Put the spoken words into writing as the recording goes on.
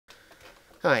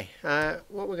Hi,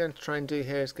 what we're going to try and do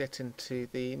here is get into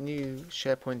the new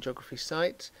SharePoint geography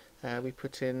site. We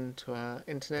put into our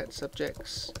internet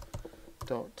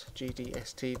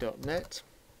subjects.gdst.net.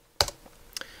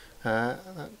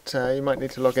 You might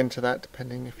need to log into that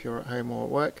depending if you're at home or at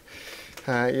work.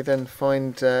 You then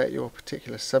find your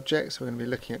particular subject, so we're going to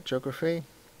be looking at geography.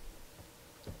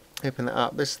 Open that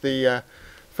up. This is the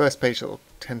first page that will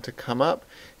tend to come up.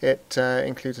 It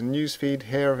includes a news feed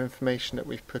here of information that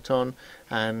we've put on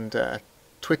and a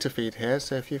Twitter feed here.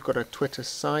 So if you've got a Twitter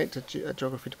site, a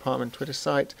geography department Twitter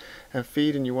site and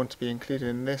feed, and you want to be included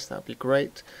in this, that would be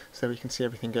great, so we can see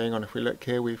everything going on. If we look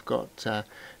here, we've got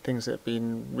things that have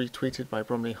been retweeted by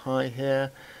Bromley High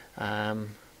here,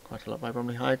 quite a lot by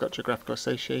Bromley High. Got Geographical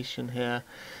Association here,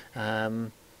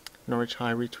 Norwich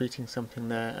High retweeting something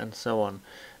there, and so on.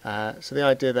 So the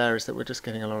idea there is that we're just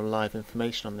getting a lot of live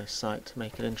information on this site to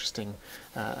make it interesting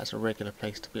as a regular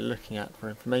place to be looking at for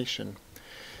information.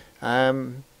 Rest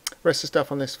of the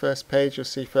stuff on this first page you'll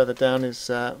see further down is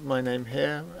my name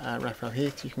here, Raphael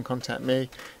Heath. You can contact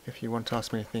me if you want to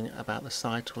ask me anything about the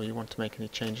site or you want to make any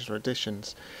changes or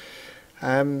additions.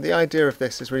 The idea of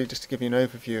this is really just to give you an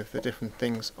overview of the different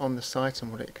things on the site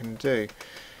and what it can do.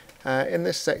 In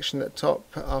this section at the top,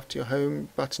 after your home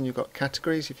button, you've got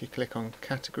categories. If you click on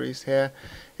categories here,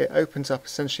 it opens up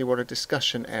essentially what are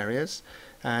discussion areas,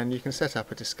 and you can set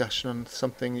up a discussion on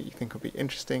something that you think will be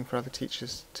interesting for other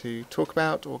teachers to talk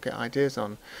about or get ideas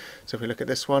on. So if we look at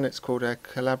this one, it's called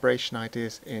Collaboration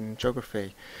Ideas in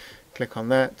Geography. Click on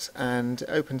that and it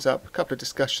opens up a couple of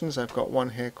discussions. I've got one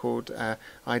here called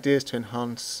Ideas to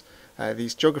Enhance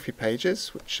these geography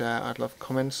pages, which I'd love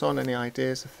comments on, any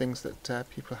ideas of things that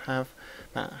people have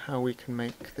about how we can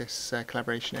make this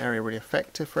collaboration area really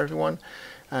effective for everyone.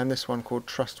 And this one called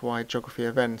Trust-Wide Geography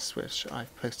Events, which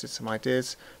I've posted some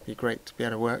ideas. It'd be great to be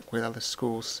able to work with other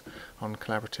schools on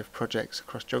collaborative projects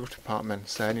across geography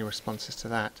departments, so any responses to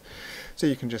that. So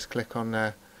you can just click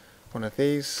on one of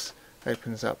these.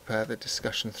 Opens up the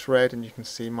discussion thread, and you can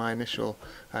see my initial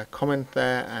comment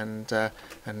there, and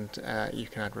you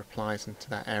can add replies into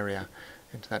that area,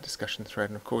 into that discussion thread.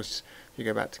 And of course, if you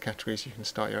go back to categories, you can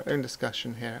start your own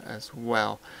discussion here as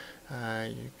well.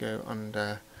 You go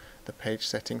under the page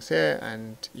settings here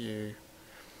and you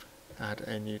add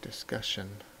a new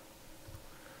discussion.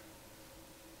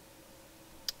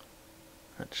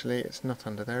 Actually, it's not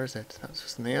under there, is it? That's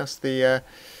something else.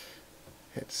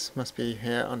 It must be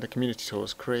here under Community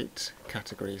Tools, Create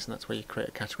Categories, and that's where you create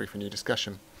a category for a new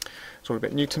discussion. It's all a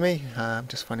bit new to me. I'm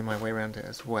just finding my way around it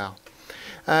as well.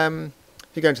 If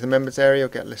you go into the members area, you'll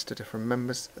get a list of different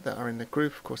members that are in the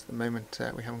group. Of course, at the moment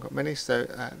we haven't got many, so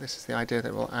this is the idea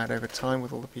that we'll add over time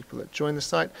with all the people that join the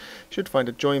site. You should find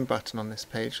a join button on this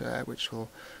page, which will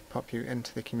pop you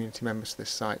into the community members of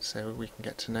this site so we can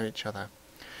get to know each other.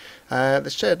 The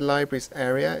shared libraries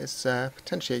area is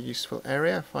potentially a useful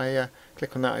area. If I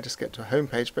click on that, I just get to a home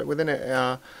page, but within it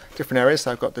are different areas.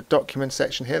 So I've got the document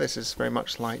section here. This is very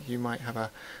much like you might have a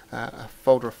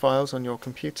folder of files on your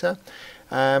computer,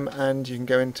 and you can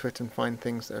go into it and find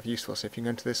things that are useful. So if you go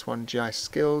into this one, GIS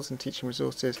skills and teaching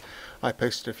resources, I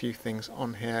posted a few things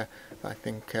on here that I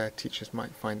think teachers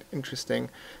might find interesting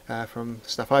from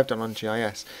stuff I've done on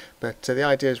GIS. But the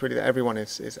idea is really that everyone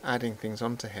is adding things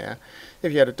onto here.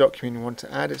 If you had a document you want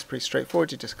to add, it's pretty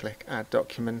straightforward. You just click Add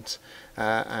Document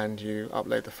and you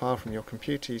upload the file from your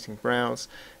computer using Browse.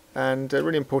 And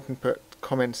really important to put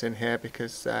comments in here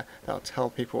because that'll tell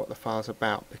people what the file's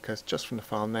about, because just from the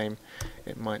file name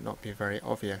it might not be very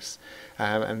obvious.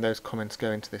 And those comments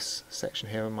go into this section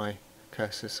here where my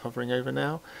cursor's hovering over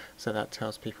now, so that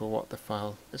tells people what the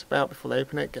file is about before they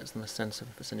open it, gets them a sense of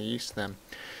if it's any use to them.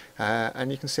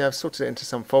 And you can see I've sorted it into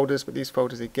some folders, but these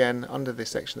folders again under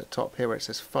this section at the top here where it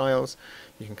says files,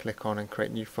 you can click on and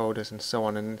create new folders and so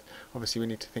on. And obviously we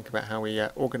need to think about how we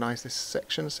organise this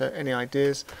section, so any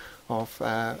ideas of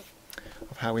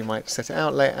how we might set it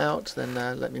out, lay it out, then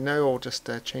let me know, or just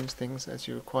change things as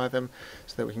you require them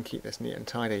so that we can keep this neat and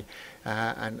tidy.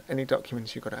 And any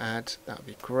documents you've got to add, that would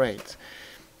be great.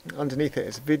 Underneath it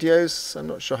is videos. I'm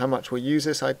not sure how much we'll use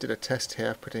this. I did a test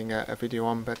here putting a video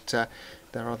on, but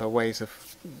there are other ways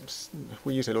of,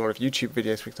 we use a lot of YouTube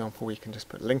videos, for example. We can just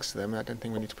put links to them. I don't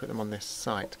think we need to put them on this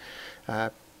site.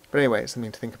 But anyway, it's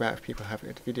something to think about if people have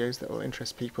videos that will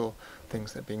interest people,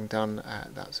 things that are being done,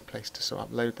 that's a place to sort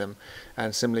of upload them.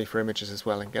 And similarly for images as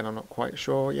well. Again, I'm not quite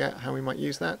sure yet how we might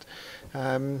use that,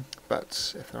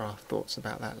 but if there are thoughts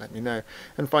about that, let me know.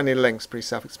 And finally, links, pretty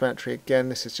self-explanatory. Again,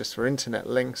 this is just for internet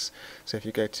links. So if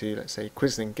you go to, let's say,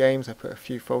 quizzes and games, I put a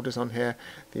few folders on here.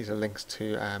 These are links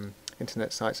to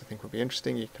internet sites I think will be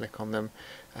interesting. You click on them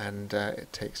and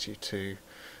it takes you to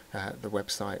the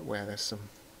website where there's some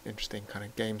interesting kind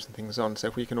of games and things on. So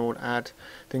if we can all add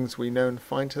things we know and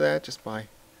find to there just by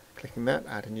clicking that,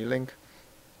 add a new link.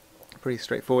 Pretty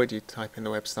straightforward. You type in the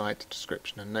website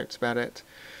description and notes about it.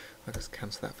 I'll just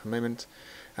cancel that for a moment,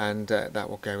 and that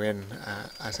will go in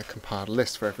as a compiled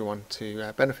list for everyone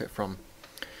to benefit from.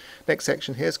 Next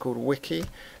section here is called Wiki.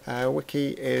 Wiki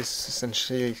is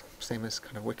essentially the same as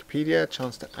kind of Wikipedia, a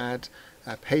chance to add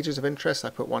pages of interest. I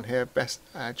put one here, best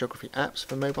geography apps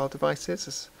for mobile devices.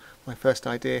 That's my first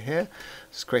idea here.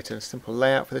 Just created a simple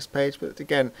layout for this page, but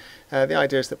again, the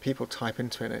idea is that people type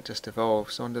into it and it just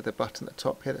evolves. So under the button at the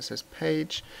top here that says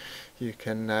page, you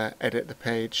can edit the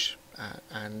page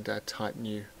and type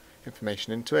new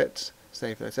information into it,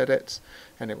 save those edits,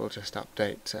 and it will just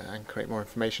update and create more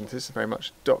information. So this is very much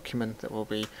a document that will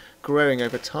be growing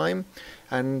over time,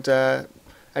 and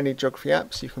any geography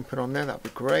apps you can put on there, that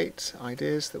would be great.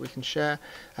 Ideas that we can share,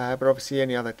 but obviously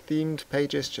any other themed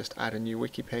pages, just add a new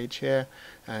wiki page here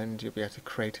and you'll be able to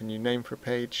create a new name for a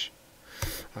page.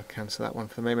 I'll cancel that one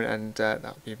for the moment, and that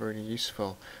would be really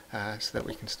useful so that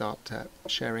we can start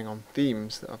sharing on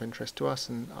themes that are of interest to us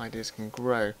and ideas can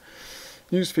grow.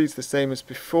 News feeds the same as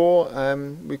before.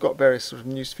 We've got various sort of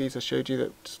news feeds. I showed you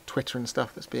that Twitter and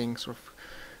stuff that's being sort of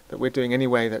that we're doing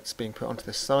anyway, that's being put onto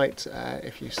the site.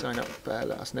 If you sign up,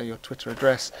 let us know your Twitter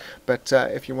address. But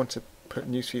if you want to put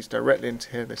news feeds directly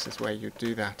into here, this is where you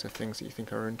do that, of things that you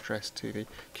think are of interest to the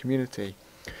community.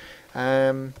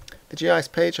 The GIS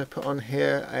page, I put on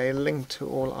here a link to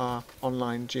all our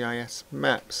online GIS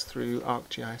maps through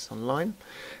ArcGIS Online,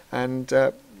 and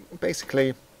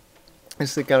basically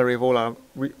this is a gallery of all our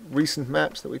recent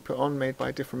maps that we put on, made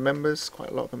by different members, quite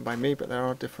a lot of them by me, but there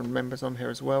are different members on here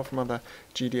as well from other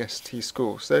GDST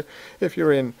schools. So if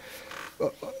you're in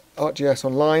ArcGIS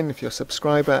Online, if you're a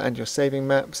subscriber and you're saving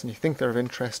maps and you think they're of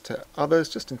interest to others,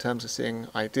 just in terms of seeing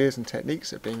ideas and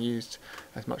techniques that are being used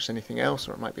as much as anything else,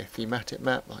 or it might be a thematic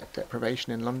map like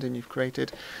deprivation in London you've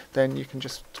created, then you can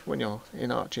just, when you're in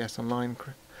ArcGIS Online,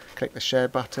 click the share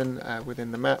button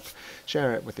within the map,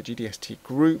 share it with the GDST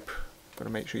group. Got to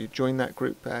make sure you join that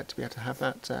group to be able to have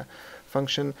that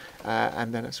function,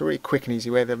 and then it's a really quick and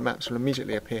easy way. The maps will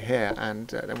immediately appear here, and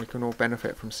then we can all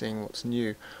benefit from seeing what's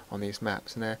new on these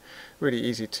maps, and they're really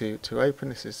easy to open.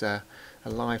 This is a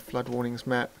live flood warnings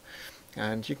map,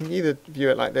 and you can either view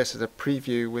it like this as a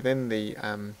preview within the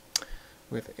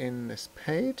within this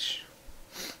page.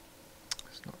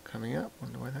 It's not coming up,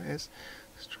 wonder why that is.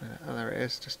 Let's try that. Oh, there it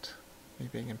is, just me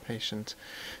being impatient.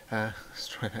 Let's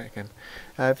try that again.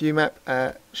 View map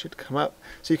should come up,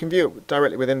 so you can view it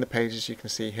directly within the pages. You can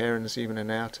see here and zoom in and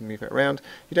out and move it around.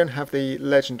 You don't have the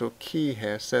legend or key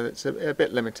here, so it's a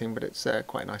bit limiting, but it's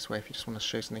quite a nice way if you just want to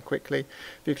show something quickly.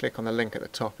 If you click on the link at the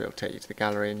top, it'll take you to the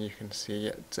gallery and you can see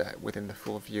it within the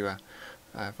full viewer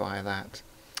via that.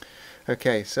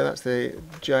 Okay, so that's the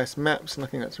GIS maps, and I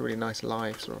think that's a really nice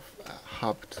live sort of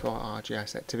hub to our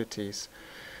GIS activities.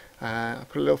 I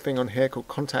put a little thing on here called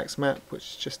Contacts Map, which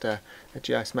is just a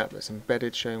GIS map that's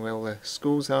embedded, showing where all the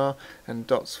schools are, and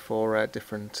dots for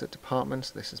different departments.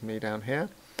 This is me down here.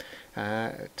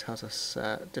 It tells us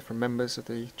different members of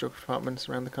the geography departments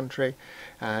around the country,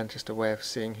 and just a way of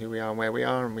seeing who we are and where we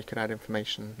are, and we could add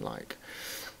information like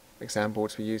exam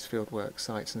boards we use, fieldwork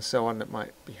sites and so on, that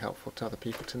might be helpful to other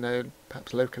people to know.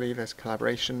 Perhaps locally there's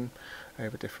collaboration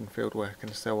over different fieldwork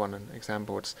and so on, and exam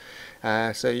boards.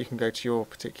 So you can go to your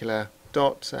particular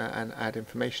dot and add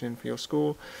information in for your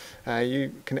school.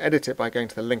 You can edit it by going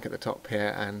to the link at the top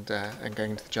here and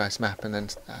going into the GIS map, and then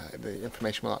the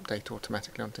information will update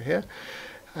automatically onto here,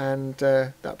 and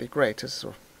that'd be great as a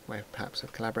sort of way perhaps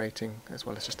of collaborating as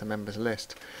well as just a members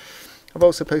list. I've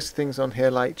also posted things on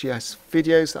here like GIS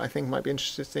videos that I think might be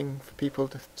interesting for people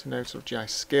to know sort of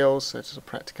GIS skills, so sort of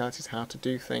practicalities, how to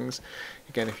do things.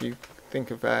 Again, if you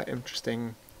think of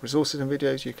interesting resources and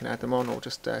videos, you can add them on, or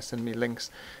just send me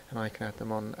links and I can add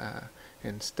them on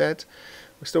instead.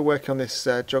 We're still working on this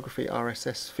geography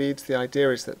RSS feeds. The idea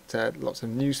is that lots of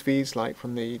news feeds, like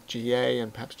from the GA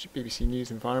and perhaps BBC News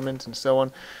Environment and so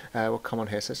on, will come on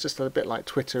here. So it's just a little bit like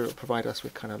Twitter. It will provide us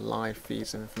with kind of live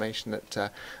feeds and information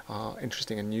that are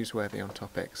interesting and newsworthy on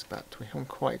topics, but we haven't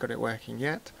quite got it working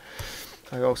yet.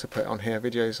 I also put on here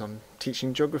videos on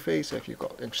teaching geography, so if you've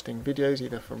got interesting videos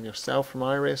either from yourself, from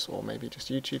Iris, or maybe just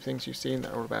YouTube things you've seen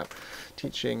that are all about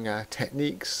teaching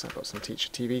techniques, I've got some teacher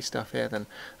TV stuff here, then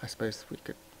I suppose we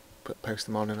could post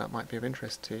them on, and that might be of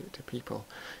interest to people,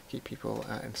 keep people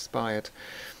inspired.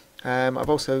 I've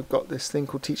also got this thing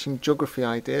called Teaching Geography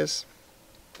Ideas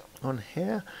on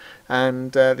here,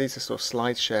 and these are sort of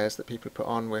slide shares that people put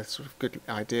on with sort of good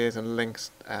ideas and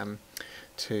links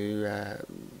to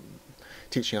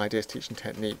teaching ideas, teaching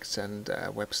techniques, and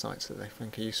websites that they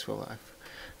think are useful that I've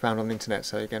found on the internet.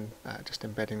 So again, just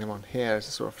embedding them on here as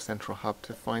a sort of central hub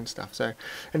to find stuff. So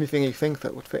anything you think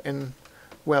that would fit in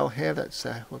well here that's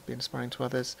would be inspiring to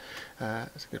others,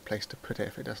 it's a good place to put it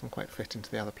if it doesn't quite fit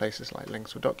into the other places like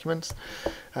links or documents.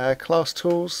 Class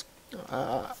tools.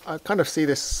 I kind of see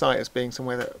this site as being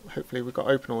somewhere that hopefully we've got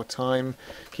open all the time,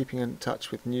 keeping in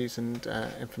touch with news and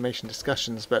information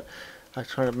discussions, but I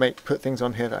try to put things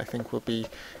on here that I think will be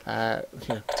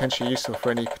potentially useful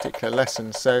for any particular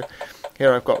lesson. So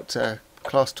here I've got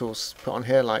class tools put on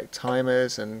here like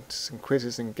timers and some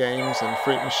quizzes and games and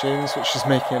fruit machines, which is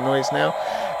making a noise now.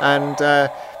 And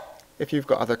if you've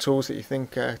got other tools that you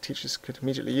think teachers could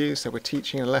immediately use, so we're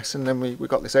teaching a lesson, then we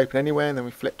got this open anywhere, and then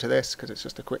we flip to this because it's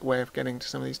just a quick way of getting to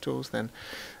some of these tools, then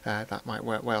that might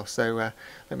work well. So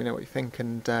let me know what you think,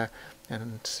 and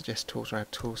suggest tools or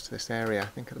add tools to this area. I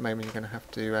think at the moment you're going to have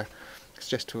to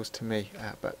suggest tools to me,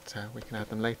 but we can add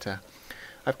them later.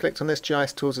 I've clicked on this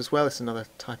GIS tools as well. It's another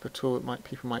type of tool that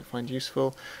people might find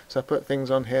useful. So I put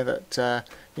things on here that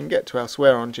you can get to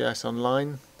elsewhere on GIS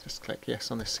Online. Just click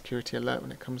yes on this security alert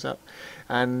when it comes up,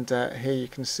 and here you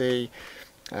can see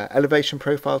elevation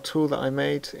profile tool that I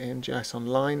made in GIS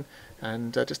Online,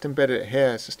 and just embedded it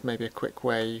here. It's just maybe a quick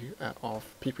way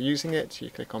of people using it.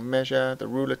 You click on measure, the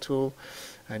ruler tool,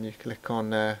 and you click on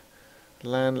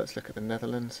land. Let's look at the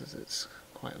Netherlands as it's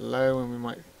quite low, and we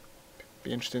might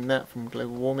be interested in that from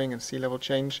global warming and sea level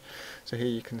change. So here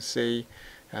you can see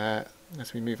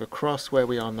as we move across where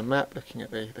we are on the map, looking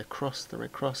at the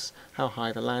red cross, how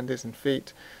high the land is in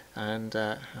feet, and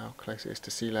how close it is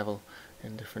to sea level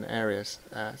in different areas.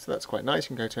 So that's quite nice.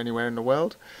 You can go to anywhere in the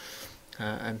world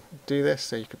and do this.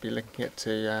 So you could be linking it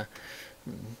to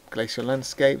glacial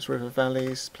landscapes, river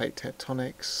valleys, plate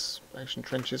tectonics, ocean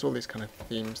trenches, all these kind of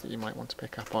themes that you might want to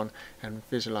pick up on and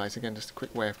visualize. Again, just a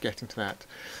quick way of getting to that.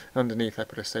 Underneath I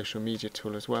put a social media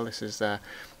tool as well. This is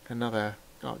another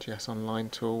ArcGIS Online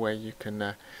tool where you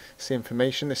can see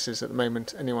information. This is at the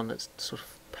moment anyone that's sort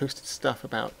of posted stuff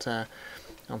about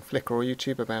on Flickr or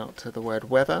YouTube about the word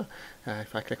weather.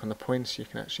 If I click on the points, you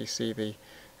can actually see the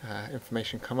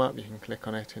information come up. You can click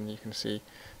on it and you can see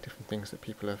different things that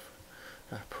people have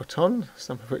put on,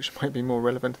 some of which might be more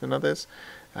relevant than others,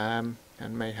 and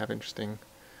may have interesting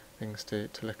things to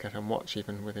look at and watch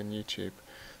even within YouTube.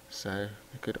 So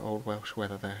a good old Welsh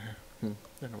weather there.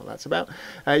 Don't know what that's about.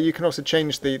 You can also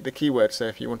change the keyword. So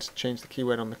if you want to change the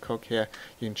keyword on the cog here,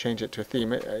 you can change it to a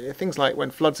theme. Things like when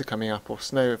floods are coming up or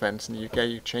snow events in the UK,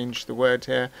 you change the word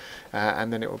here,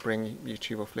 and then it will bring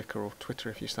YouTube or Flickr or Twitter,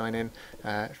 if you sign in,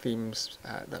 themes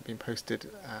that have been posted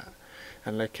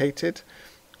and located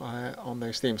on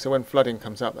those themes. So when flooding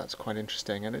comes up, that's quite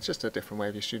interesting, and it's just a different way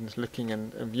of your students looking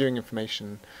and viewing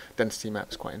information. Density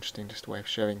maps quite interesting, just a way of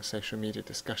showing social media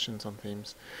discussions on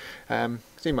themes. So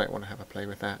you might want to have a play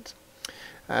with that.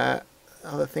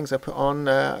 Other things I put on,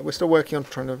 we're still working on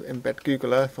trying to embed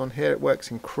Google Earth on here. It works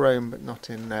in Chrome but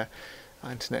not in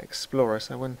Internet Explorer,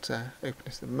 so I won't open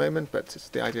this at the moment, but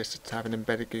the idea is to have an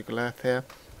embedded Google Earth here.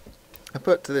 I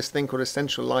put this thing called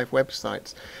Essential Live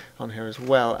Websites on here as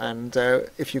well, and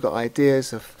if you've got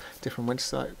ideas of different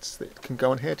websites that can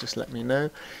go on here, just let me know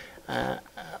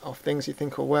of things you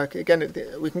think will work. Again,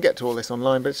 we can get to all this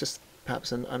online, but it's just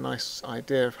perhaps a nice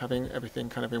idea of having everything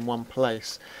kind of in one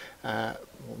place. Well,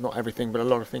 not everything, but a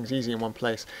lot of things easy in one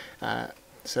place.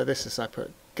 So this is, I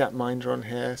put Gapminder on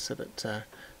here so that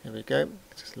here we go,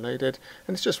 it's just loaded,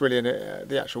 and it's just really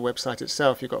the actual website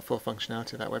itself. You've got full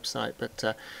functionality of that website,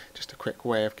 but just a quick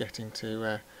way of getting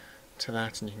to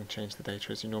that, and you can change the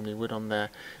data as you normally would on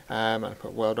there. I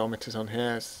put worldometers on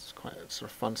here. It's quite sort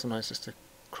of fun sometimes just to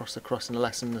cross across in a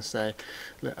lesson and say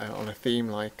on a theme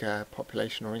like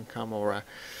population or income or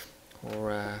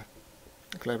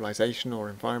globalization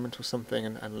or environment or something,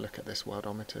 and look at this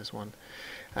worldometers one.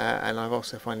 And I've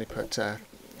also finally put a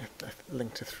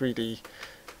link to 3D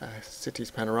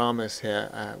cities panoramas here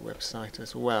website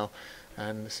as well,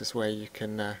 and this is where you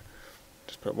can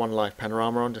just put one live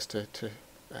panorama on just to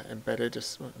embed it,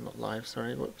 just not live,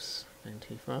 sorry, whoops, going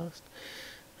too fast,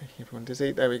 making everyone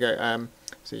dizzy. There we go.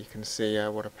 So you can see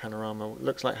what a panorama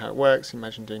looks like, how it works.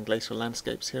 Imagine doing glacial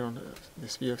landscapes here on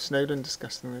this view of Snowdon,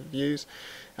 discussing the views,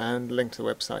 and link to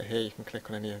the website here. You can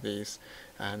click on any of these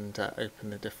and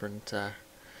open the different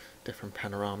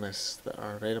panoramas that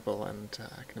are available, and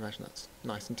I can imagine that's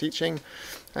nice and teaching.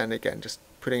 And again, just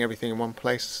putting everything in one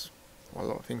place, or a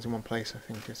lot of things in one place, I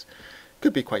think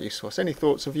could be quite useful. So any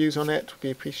thoughts or views on it would be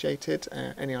appreciated.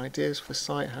 Any ideas for the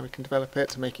site, how we can develop it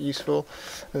to make it useful.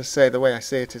 As I say, the way I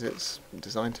see it is it's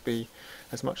designed to be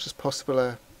as much as possible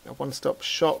a one-stop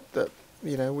shop that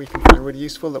we can find really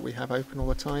useful, that we have open all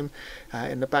the time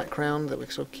in the background, that we're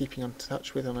sort of keeping in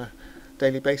touch with on a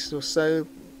daily basis or so,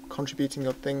 contributing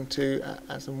your thing to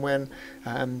as and when,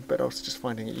 but also just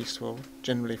finding it useful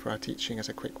generally for our teaching as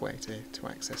a quick way to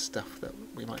access stuff that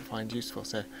we might find useful.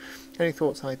 So any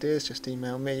thoughts, ideas, just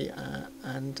email me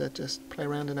and just play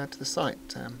around and add to the site.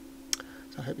 So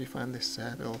I hope you found this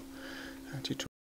little tutorial